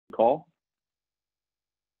Call.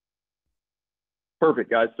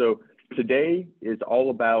 Perfect, guys. So today is all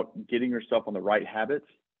about getting yourself on the right habits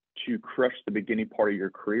to crush the beginning part of your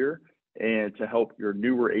career and to help your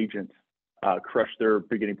newer agents crush their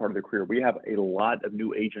beginning part of their career. We have a lot of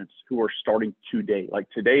new agents who are starting today. Like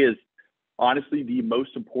today is honestly the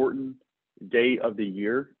most important day of the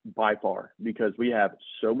year by far, because we have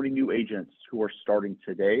so many new agents who are starting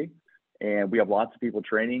today, and we have lots of people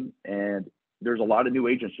training, and there's a lot of new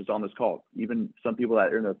agents just on this call, even some people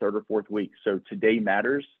that are in their third or fourth week. So today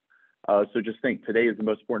matters. So just think today is the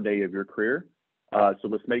most important day of your career. So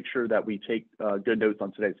let's make sure that we take good notes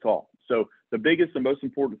on today's call. So the biggest and most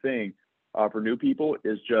important thing for new people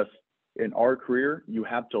is just in our career, you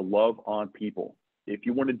have to love on people. If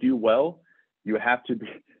you want to do well, you have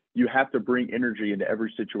to bring energy into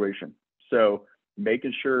every situation. So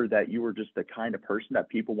making sure that you are just the kind of person that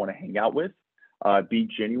people want to hang out with, be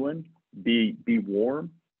genuine, be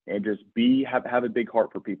warm, and just have a big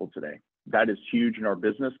heart for people today. That is huge in our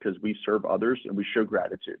business because we serve others and we show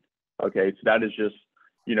gratitude. Okay, so that is just,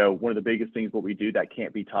 one of the biggest things what we do that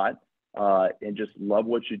can't be taught, and just love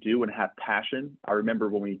what you do and have passion. I remember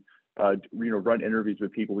when we, run interviews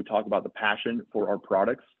with people, we talk about the passion for our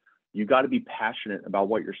products. You got to be passionate about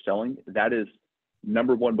what you're selling. That is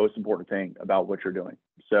number one most important thing about what you're doing.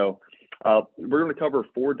 So we're going to cover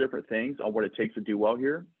 4 different things on what it takes to do well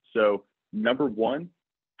here. So number 1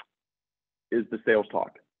 is the sales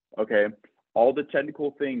talk. Okay, all the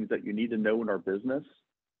technical things that you need to know in our business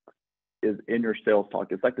is in your sales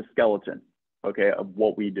talk. It's like the skeleton, okay, of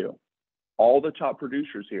what we do. All the top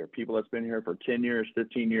producers here, people that's been here for 10 years,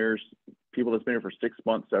 15 years, people that's been here for 6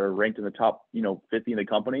 months that are ranked in the top, 50 in the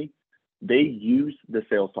company, they use the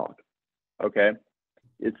sales talk, okay?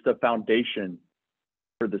 It's the foundation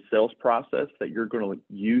for the sales process that you're going to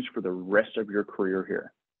use for the rest of your career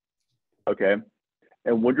here, okay?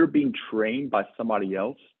 And when you're being trained by somebody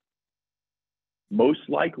else, most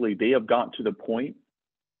likely they have gotten to the point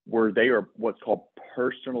where they are what's called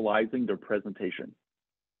personalizing their presentation.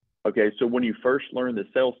 Okay, so when you first learn the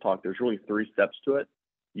sales talk, there's really 3 steps to it.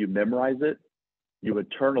 You memorize it, you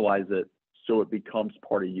internalize it so it becomes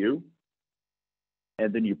part of you,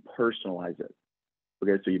 and then you personalize it.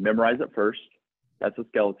 Okay, so you memorize it first, that's a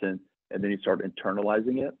skeleton, and then you start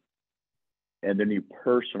internalizing it, and then you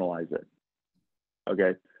personalize it.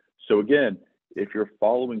 Okay, so again, if you're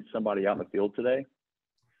following somebody out in the field today,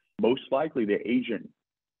 most likely the agent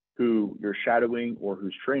who you're shadowing or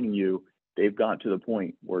who's training you, they've gotten to the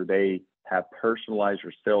point where they have personalized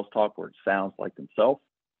your sales talk where it sounds like themselves.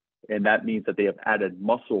 And that means that they have added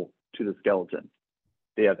muscle to the skeleton.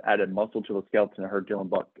 They have added muscle to the skeleton. I heard Dylan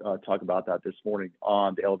Buck talk about that this morning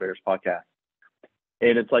on the Elevators podcast.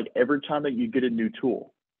 And it's like every time that you get a new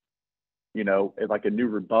tool, like a new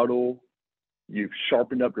rebuttal, you've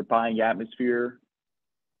sharpened up your buying atmosphere,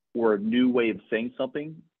 or a new way of saying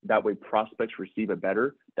something, that way prospects receive it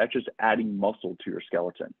better. That's just adding muscle to your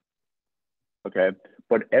skeleton. Okay,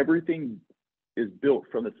 but everything is built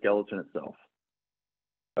from the skeleton itself.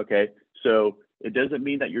 Okay, so it doesn't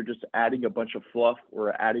mean that you're just adding a bunch of fluff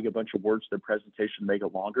or adding a bunch of words to the presentation to make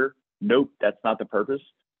it longer. Nope, that's not the purpose.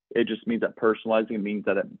 It just means that personalizing means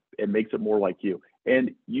that it makes it more like you.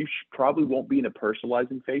 And you probably won't be in a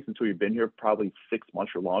personalizing phase until you've been here probably 6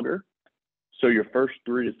 months or longer. So your first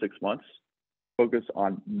 3 to 6 months, focus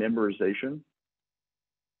on memorization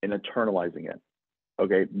and internalizing it.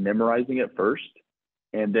 Okay, memorizing it first,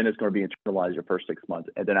 and then it's going to be internalized your first 6 months.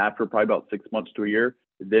 And then after probably about 6 months to a year,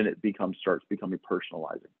 then it starts becoming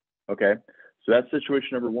personalizing. Okay, so that's situation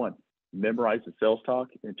number 1. Memorize the sales talk,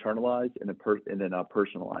 internalize, and then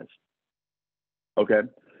personalize. Okay,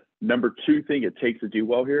 number 2 thing it takes to do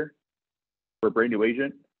well here for a brand new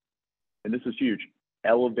agent, and this is huge,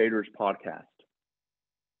 Elevators podcast.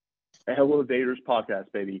 Elevators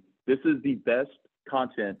podcast, baby. This is the best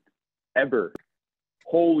content ever.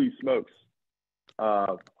 Holy smokes.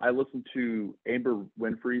 I listened to Amber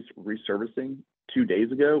Winfrey's resurfacing 2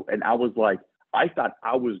 days ago, and I was like, I thought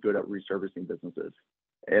I was good at resurfacing businesses.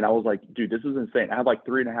 And I was like, dude, this is insane. I had like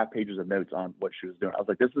 3.5 pages of notes on what she was doing. I was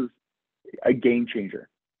like, this is a game changer.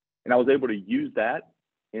 And I was able to use that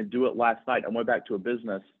and do it last night. I went back to a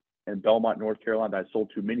business in Belmont, North Carolina that I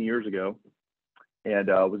sold to many years ago, and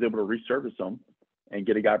was able to resurface them and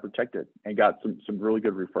get a guy protected, and got some really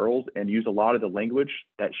good referrals, and use a lot of the language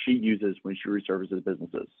that she uses when she resurfaces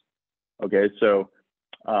businesses. Okay, so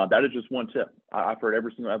that is just one tip. I've heard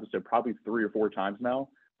every single episode probably 3 or 4 times now.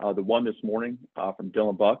 The one this morning from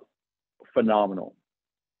Dylan Buck, phenomenal.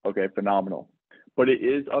 Okay, phenomenal. But it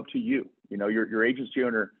is up to you. Your agency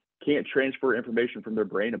owner can't transfer information from their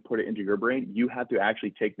brain and put it into your brain. You have to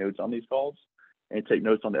actually take notes on these calls and take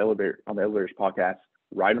notes on the elevators podcast,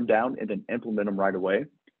 write them down, and then implement them right away.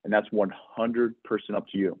 And that's 100% up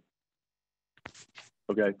to you.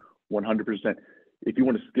 Okay, 100%. If you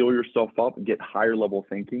want to skill yourself up and get higher level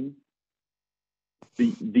thinking,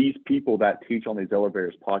 these people that teach on these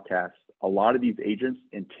elevators podcasts, a lot of these agents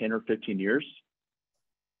in 10 or 15 years,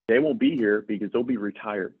 they won't be here because they'll be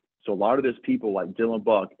retired. So a lot of those people like Dylan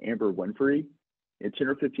Buck, Amber Winfrey, in 10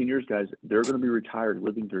 or 15 years, guys, they're going to be retired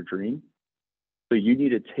living their dream. So you need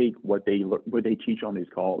to take what they teach on these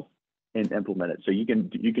calls and implement it. So you can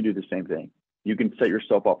do the same thing. You can set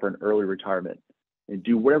yourself up for an early retirement and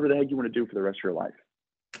do whatever the heck you want to do for the rest of your life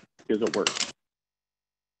because it works.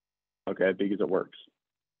 Okay, because it works.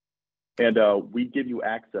 And we give you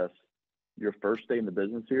access your first day in the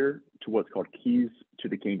business here to what's called Keys to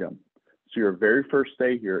the Kingdom. So your very first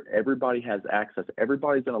day here, everybody has access.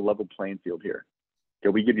 Everybody's in a level playing field here.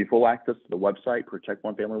 Okay, we give you full access to the website, Protect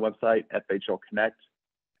One Family website, FHL Connect.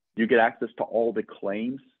 You get access to all the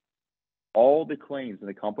claims in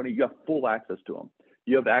the company. You have full access to them.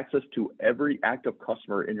 You have access to every active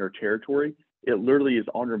customer in your territory. It literally is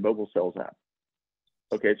on your mobile sales app.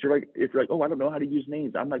 Okay, so if you're like, oh, I don't know how to use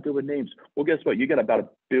names. I'm not good with names. Well, guess what? You got about 1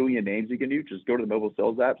 billion names you can use. Just go to the mobile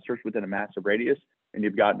sales app, search within a massive radius, and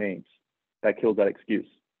you've got names. That kills that excuse.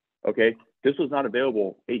 Okay, this was not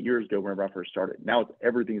available 8 years ago whenever I first started. Now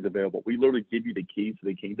everything's available. We literally give you the keys to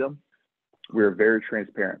the kingdom. We're very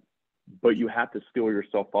transparent, but you have to skill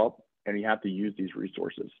yourself up and you have to use these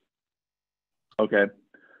resources. Okay,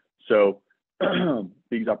 so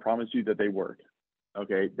because I promise you that they work.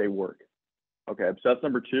 Okay, they work. Okay, so that's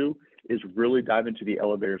number 2 is really dive into the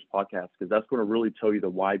elevators podcast because that's going to really tell you the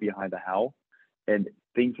why behind the how, and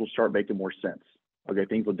things will start making more sense. Okay,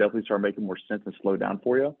 things will definitely start making more sense and slow down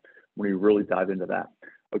for you when you really dive into that.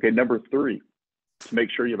 Okay, number 3, to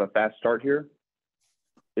make sure you have a fast start here,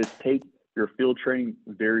 is take your field training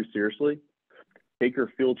very seriously. Take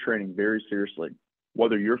your field training very seriously.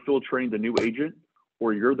 Whether you're field training the new agent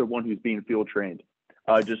or you're the one who's being field trained,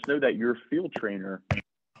 just know that your field trainer,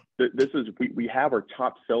 we have our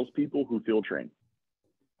top salespeople who field train.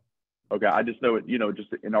 Okay, I just know it, just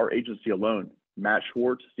in our agency alone, Matt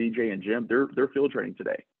Schwartz, CJ, and Jim, they're field training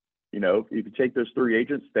today. If you take those 3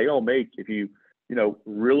 agents, they all make,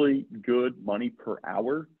 really good money per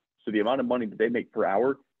hour. So the amount of money that they make per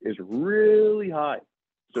hour is really high.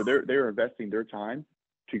 So they're investing their time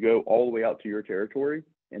to go all the way out to your territory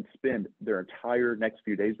and spend their entire next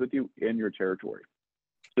few days with you in your territory.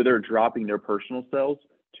 So they're dropping their personal sales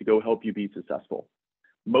to go help you be successful.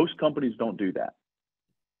 Most companies don't do that.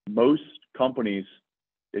 Most companies,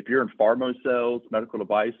 if you're in pharma sales, medical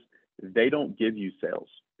device, they don't give you sales.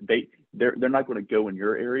 They're not going to go in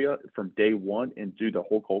your area from day one and do the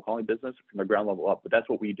whole cold calling business from the ground level up. But that's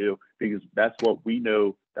what we do because that's what we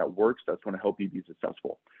know that works. That's going to help you be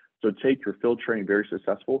successful. So take your field training very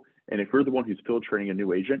successful. And if you're the one who's field training a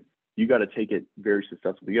new agent, you got to take it very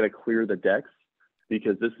successful. You got to clear the decks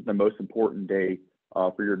because this is the most important day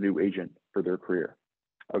for your new agent for their career.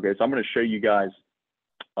 Okay, so I'm going to show you guys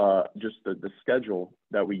just the schedule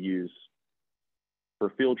that we use for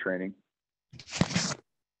field training.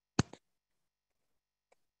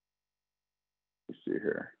 Let's see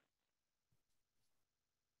here.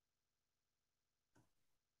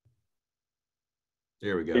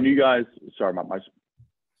 There we go. Can you guys, sorry,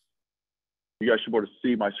 you guys should be able to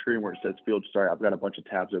see my screen where it says field. Sorry, I've got a bunch of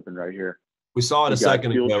tabs open right here. We saw it a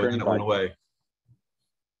second ago and then it went away.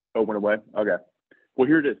 Oh, it went away? Okay. Well,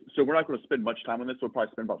 here it is. So we're not going to spend much time on this. We'll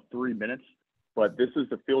probably spend about 3 minutes, but this is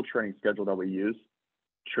the field training schedule that we use.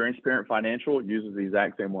 Transparent Financial uses the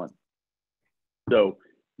exact same one. So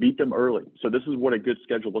meet them early. So this is what a good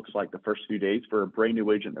schedule looks like the first few days for a brand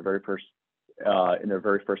new agent in their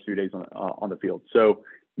very first few days on the field. So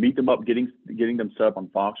meet them up, getting them set up on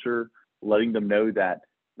Voxer, letting them know that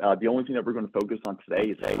the only thing that we're going to focus on today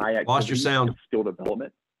is high activity Lost your sound. and skill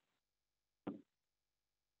development.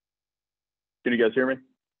 Can you guys hear me?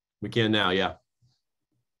 We can now, yeah.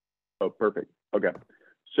 Oh, perfect. Okay.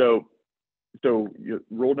 So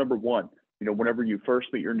rule number 1, whenever you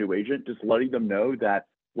first meet your new agent, just letting them know that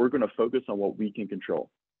we're going to focus on what we can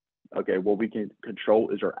control. Okay. What we can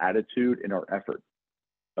control is our attitude and our effort.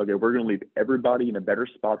 Okay. We're going to leave everybody in a better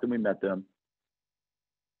spot than we met them.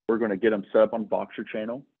 We're going to get them set up on Voxer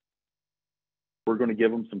channel. We're going to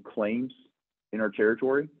give them some claims in our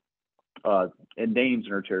territory and names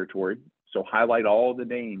in our territory. So highlight all the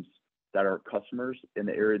names that are customers in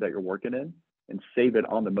the area that you're working in and save it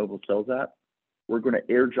on the mobile sales app. We're going to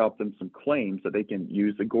airdrop them some claims that they can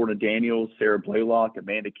use. The Gordon Daniels, Sarah Blaylock,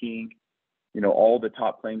 Amanda King, all the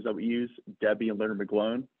top claims that we use, Debbie and Leonard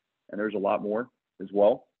McGlone, and there's a lot more as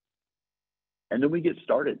well. And then we get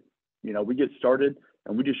started. We get started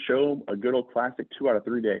and we just show them a good old classic 2 out of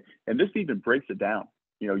 3 day. And this even breaks it down,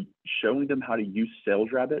 showing them how to use Sales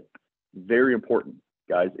Rabbit. Very important,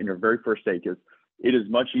 guys, in your very first day, because it is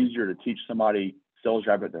much easier to teach somebody Sales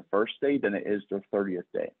Rabbit the first day than it is their 30th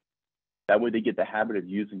day. That way they get the habit of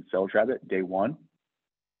using Sales Rabbit day one.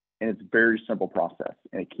 And it's a very simple process.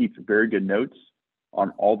 And it keeps very good notes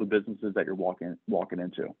on all the businesses that you're walking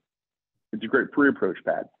into. It's a great pre-approach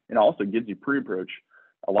pad. And it also gives you pre-approach.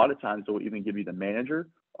 A lot of times it will even give you the manager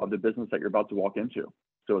of the business that you're about to walk into.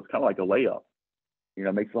 So it's kind of like a layup.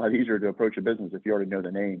 It makes it a lot easier to approach a business if you already know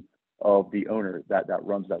the name of the owner that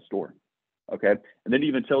runs that store. Okay. And then it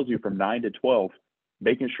even tells you from 9 to 12,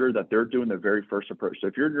 making sure that they're doing the very first approach. So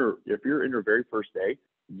if you're in your very first day,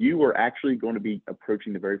 you are actually going to be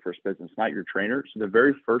approaching the very first business, not your trainer. So the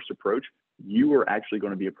very first approach, you are actually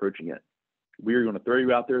going to be approaching it. We are going to throw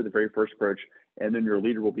you out there the very first approach, and then your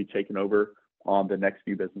leader will be taking over on the next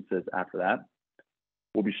few businesses after that.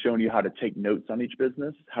 We'll be showing you how to take notes on each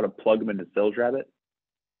business, how to plug them into Sales Rabbit,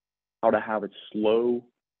 how to have a slow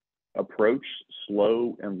approach,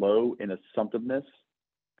 slow and low in assumptiveness,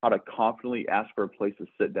 how to confidently ask for a place to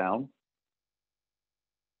sit down,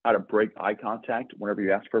 how to break eye contact whenever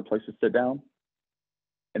you ask for a place to sit down,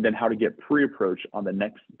 and then how to get pre-approach on the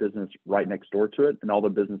next business right next door to it and all the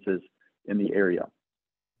businesses in the area.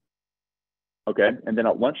 Okay, and then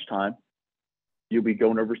at lunchtime, you'll be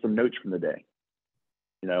going over some notes from the day,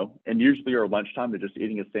 and usually our lunchtime is just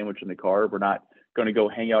eating a sandwich in the car. We're not going to go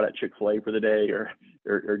hang out at Chick-fil-A for the day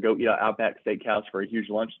or go eat at Outback Steakhouse for a huge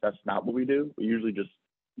lunch. That's not what we do. We usually just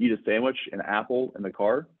eat a sandwich, an apple in the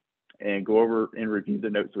car, and go over and review the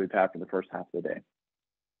notes that we've had for the first half of the day.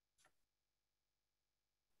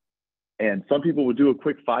 And some people will do a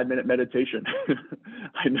quick 5-minute meditation.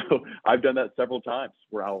 I know I've done that several times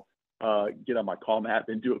where I'll get on my Calm app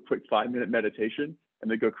and do a quick 5-minute meditation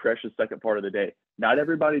and then go crush the second part of the day. Not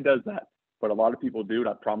everybody does that, but a lot of people do, and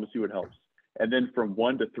I promise you it helps. And then from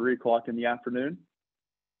 1 to 3 o'clock in the afternoon,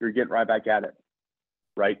 you're getting right back at it,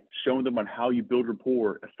 right? Showing them on how you build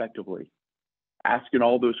rapport effectively, asking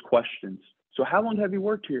all those questions. So how long have you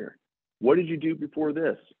worked here? What did you do before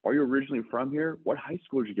this? Are you originally from here? What high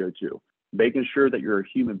school did you go to? Making sure that you're a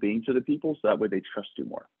human being to the people so that way they trust you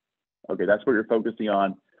more. Okay, that's what you're focusing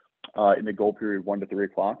on in the goal period 1 to 3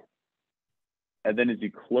 o'clock. And then as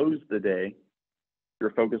you close the day,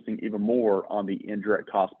 you're focusing even more on the indirect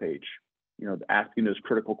cost page, asking those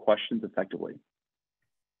critical questions effectively.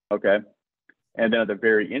 Okay. And then at the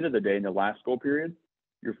very end of the day, in the last goal period,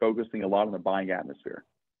 you're focusing a lot on the buying atmosphere,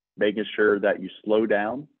 making sure that you slow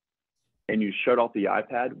down and you shut off the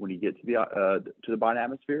iPad when you get to the buying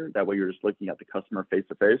atmosphere. That way you're just looking at the customer face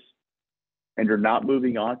to face, and you're not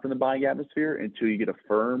moving on from the buying atmosphere until you get a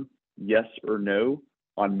firm yes or no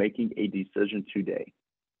on making a decision today.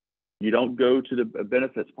 You don't go to the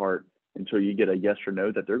benefits part until you get a yes or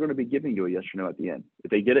no that they're going to be giving you a yes or no at the end.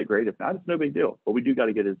 If they get it, great. If not, it's no big deal. But we do got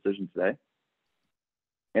to get a decision today.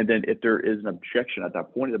 And then if there is an objection at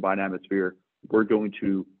that point in the buying atmosphere, we're going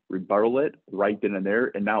to rebuttal it right then and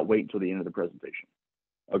there and not wait until the end of the presentation.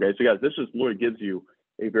 Okay, so guys, this just literally gives you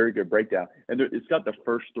a very good breakdown. And it's got the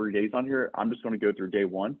first 3 days on here. I'm just going to go through day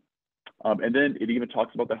one. And then it even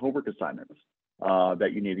talks about the homework assignments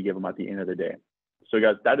that you need to give them at the end of the day. So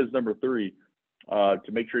guys, that is number 3.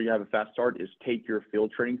 To make sure you have a fast start is take your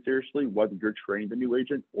field training seriously, whether you're training the new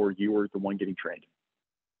agent or you are the one getting trained.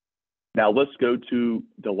 Now let's go to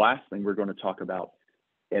the last thing we're going to talk about.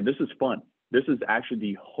 And this is fun. This is actually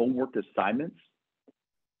the homework assignments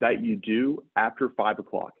that you do after 5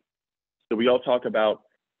 o'clock. So we all talk about,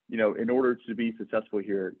 in order to be successful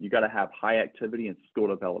here, you got to have high activity and skill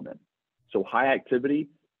development. So high activity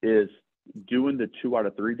is doing the 2 out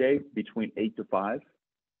of 3 day between 8 to 5.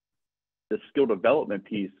 The skill development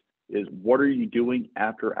piece is what are you doing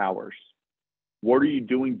after hours? What are you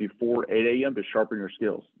doing before 8 a.m. to sharpen your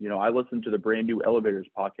skills? I listened to the Brand New Elevators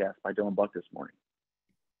podcast by Dylan Buck this morning.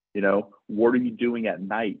 What are you doing at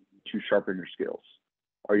night to sharpen your skills?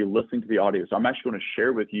 Are you listening to the audio? So I'm actually going to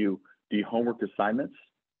share with you the homework assignments.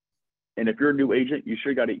 And if you're a new agent, you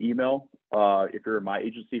should have got an email, if you're in my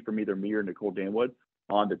agency, from either me or Nicole Danwood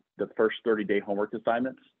on the first 30-day homework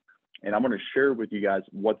assignments. And I'm going to share with you guys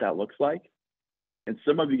what that looks like. And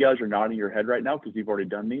some of you guys are nodding your head right now because you've already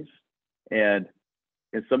done these. And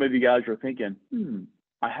some of you guys are thinking,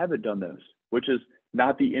 I haven't done those, which is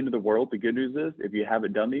not the end of the world. The good news is if you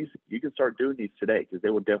haven't done these, you can start doing these today because they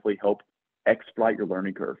will definitely help expedite your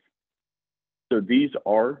learning curve. So these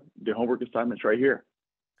are the homework assignments right here.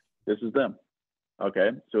 This is them.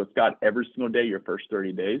 Okay. So it's got every single day, your first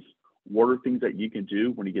 30 days. What are things that you can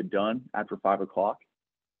do when you get done after 5 o'clock?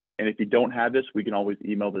 And if you don't have this, we can always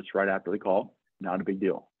email this right after the call. Not a big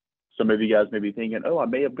deal. Some of you guys may be thinking, oh, I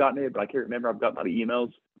may have gotten it, but I can't remember. I've got a lot of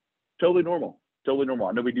emails. Totally normal. Totally normal.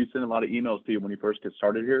 I know we do send a lot of emails to you when you first get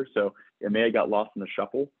started here, so it may have got lost in the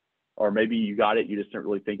shuffle, or maybe you got it, you just didn't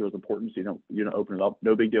really think it was important, so you don't open it up.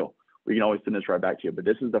 No big deal. We can always send this right back to you. But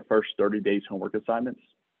this is the first 30 days homework assignments,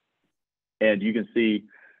 and you can see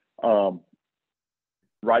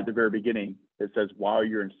right at the very beginning, it says while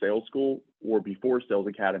you're in sales school or before Sales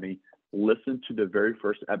Academy, listen to the very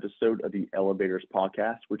first episode of the Elevators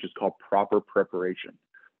podcast, which is called Proper Preparation.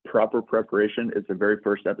 Proper Preparation is the very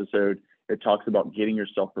first episode. It talks about getting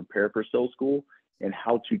yourself prepared for sales school and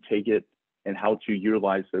how to take it and how to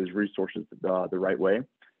utilize those resources the right way.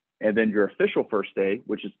 And then your official first day,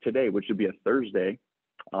 which is today, which would be a Thursday,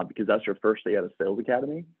 because that's your first day at a Sales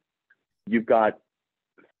Academy, you've got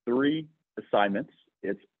 3 assignments.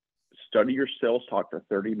 It's study your sales talk for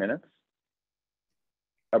 30 minutes,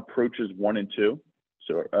 approaches 1 and 2.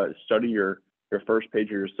 So study your first page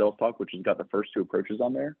of your sales talk, which has got the first 2 approaches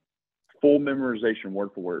on there, full memorization word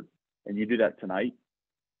for word. And you do that tonight.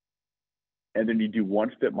 And then you do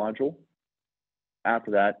 1 fit module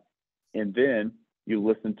after that. And then you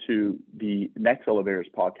listen to the next Elevators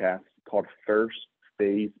podcast called First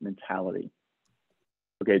Phase Mentality.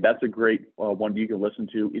 Okay, that's a great one you can listen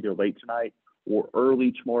to either late tonight or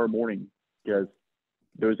early tomorrow morning, because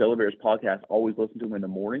those Elevators podcasts, always listen to them in the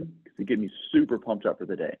morning because they get me super pumped up for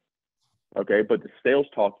the day. Okay, but the sales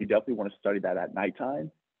talk, you definitely want to study that at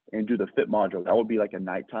nighttime and do the fit module. That would be like a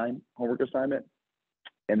nighttime homework assignment.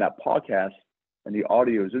 And that podcast and the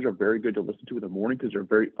audios, those are very good to listen to in the morning because they're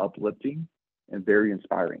very uplifting and very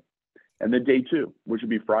inspiring. And then day 2, which would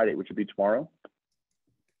be Friday, which would be tomorrow,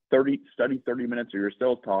 study 30 minutes of your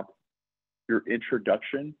sales talk, your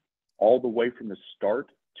introduction, all the way from the start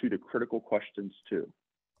to the critical questions too.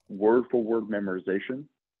 Word for word memorization.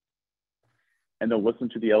 And then listen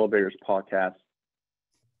to the Elevators podcast.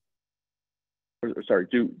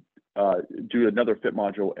 Do another fit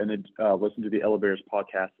module, and then listen to the Elevators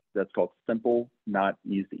podcast that's called Simple, Not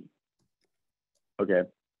Easy. Okay,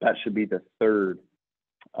 that should be the 3rd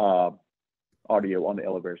audio on the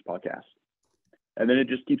Elevators podcast. And then it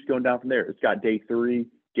just keeps going down from there. It's got day 3,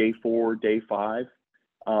 day 4, day 5.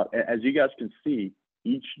 As you guys can see,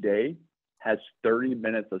 each day has 30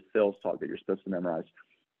 minutes of sales talk that you're supposed to memorize.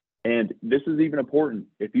 And this is even important.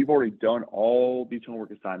 If you've already done all these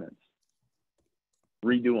homework assignments,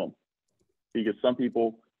 redo them. Because some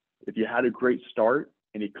people, if you had a great start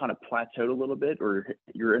and you kind of plateaued a little bit or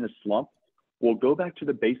you're in a slump, well, go back to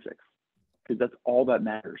the basics, because that's all that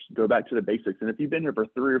matters. Go back to the basics. And if you've been here for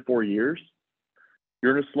 3 or 4 years,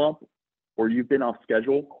 you're in a slump or you've been off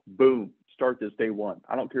schedule, boom, start this day 1.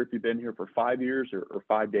 I don't care if you've been here for 5 years or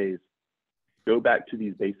 5 days. Go back to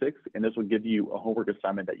these basics, and this will give you a homework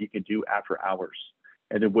assignment that you can do after hours.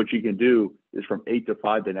 And then what you can do is from 8 to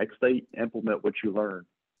 5 the next day, implement what you learn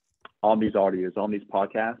on these audios, on these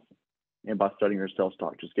podcasts, and by studying your sales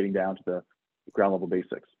talk, just getting down to the ground level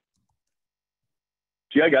basics.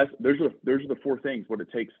 So yeah, guys, those are the 4 things, what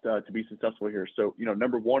it takes to be successful here. So,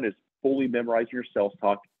 number 1 is fully memorizing your sales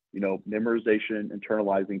talk, memorization,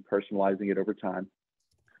 internalizing, personalizing it over time.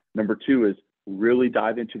 Number 2 is really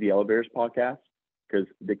dive into the Elevators podcast, because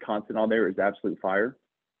the content on there is absolute fire.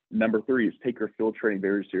 Number 3 is take your field training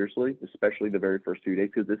very seriously, especially the very first 2 days,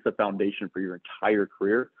 because it's the foundation for your entire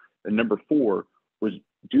career. And number 4 was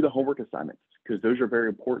do the homework assignments, because those are very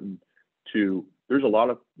important to. There's a lot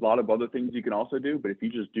of other things you can also do, but if you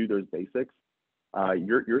just do those basics,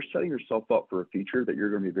 you're setting yourself up for a future that you're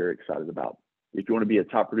going to be very excited about. If you want to be a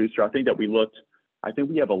top producer, I think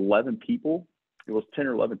we have 11 people. It was 10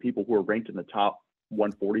 or 11 people who are ranked in the top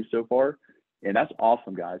 140 so far. And that's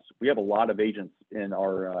awesome, guys. We have a lot of agents in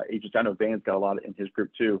our agents. I know Van's got a lot in his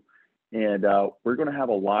group too. And we're going to have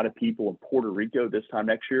a lot of people in Puerto Rico this time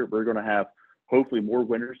next year. We're going to have hopefully more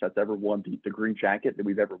winners that's ever won the green jacket than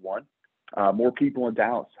we've ever won. More people in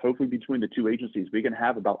Dallas. Hopefully between the 2 agencies, we can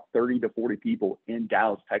have about 30 to 40 people in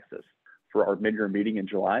Dallas, Texas for our mid-year meeting in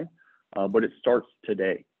July. But it starts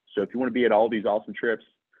today. So if you want to be at all these awesome trips,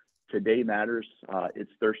 today matters.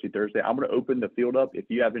 It's Thirsty Thursday. I'm going to open the field up. If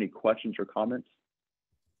you have any questions or comments,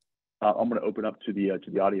 I'm going to open up to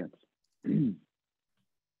the audience.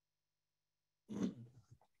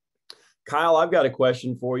 Kyle, I've got a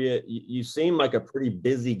question for you. You seem like a pretty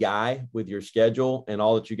busy guy with your schedule and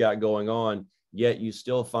all that you got going on, yet you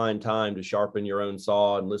still find time to sharpen your own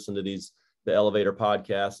saw and listen to the Elevator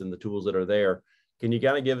podcasts and the tools that are there. Can you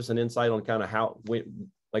kind of give us an insight on kind of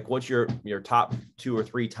what's your top 2 or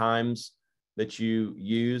 3 times that you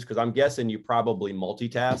use? Because I'm guessing you probably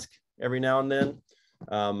multitask every now and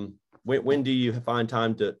then. when do you find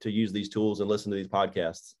time to use these tools and listen to these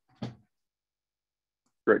podcasts?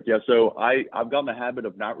 Great. Yeah. So I've gotten the habit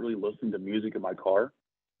of not really listening to music in my car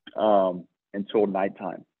until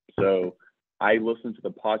nighttime. So I listen to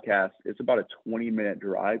the podcast. It's about a 20-minute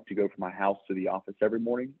drive to go from my house to the office every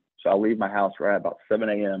morning. So I leave my house right at about 7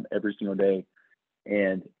 a.m. every single day.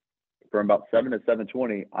 And from about 7 to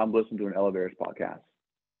 7:20, I'm listening to an elevators podcast.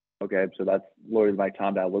 Okay. So that's literally my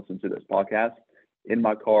time that I listen to this podcast in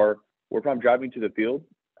my car, or if I'm driving to the field,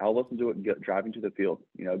 I'll listen to it driving to the field.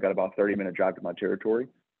 Got about a 30-minute drive to my territory.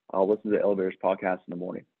 I'll listen to the elevators podcast in the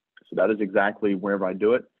morning. So that is exactly wherever I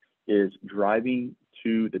do it, is driving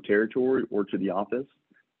to the territory or to the office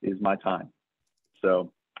is my time.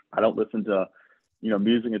 So I don't listen to,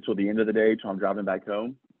 music until the end of the day, till I'm driving back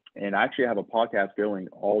home. And I actually have a podcast going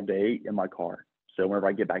all day in my car. So whenever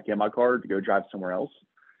I get back in my car to go drive somewhere else,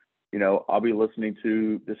 I'll be listening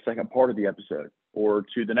to the second part of the episode, or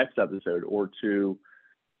to the next episode, or to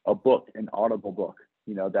a book, an audible book,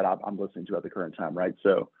 that I'm listening to at the current time. Right.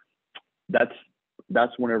 So that's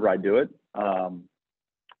whenever I do it. And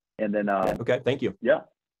then, okay. Thank you. Yeah.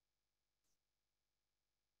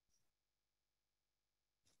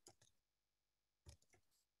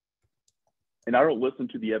 And I don't listen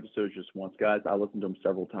to the episodes just once, guys. I listen to them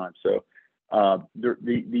several times. So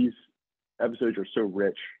these episodes are so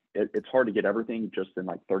rich. It's hard to get everything just in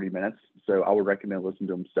like 30 minutes. So I would recommend listening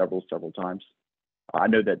to them several times. I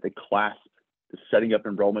know that the class, the Setting Up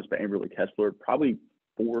Enrollments by Amberly Kessler, probably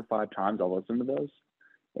 4 or 5 times I'll listen to those.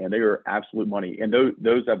 And they are absolute money. And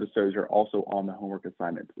those episodes are also on the homework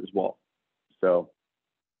assignments as well. So.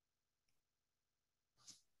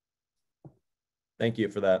 Thank you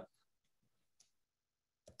for that.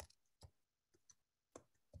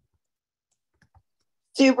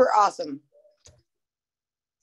 Super awesome.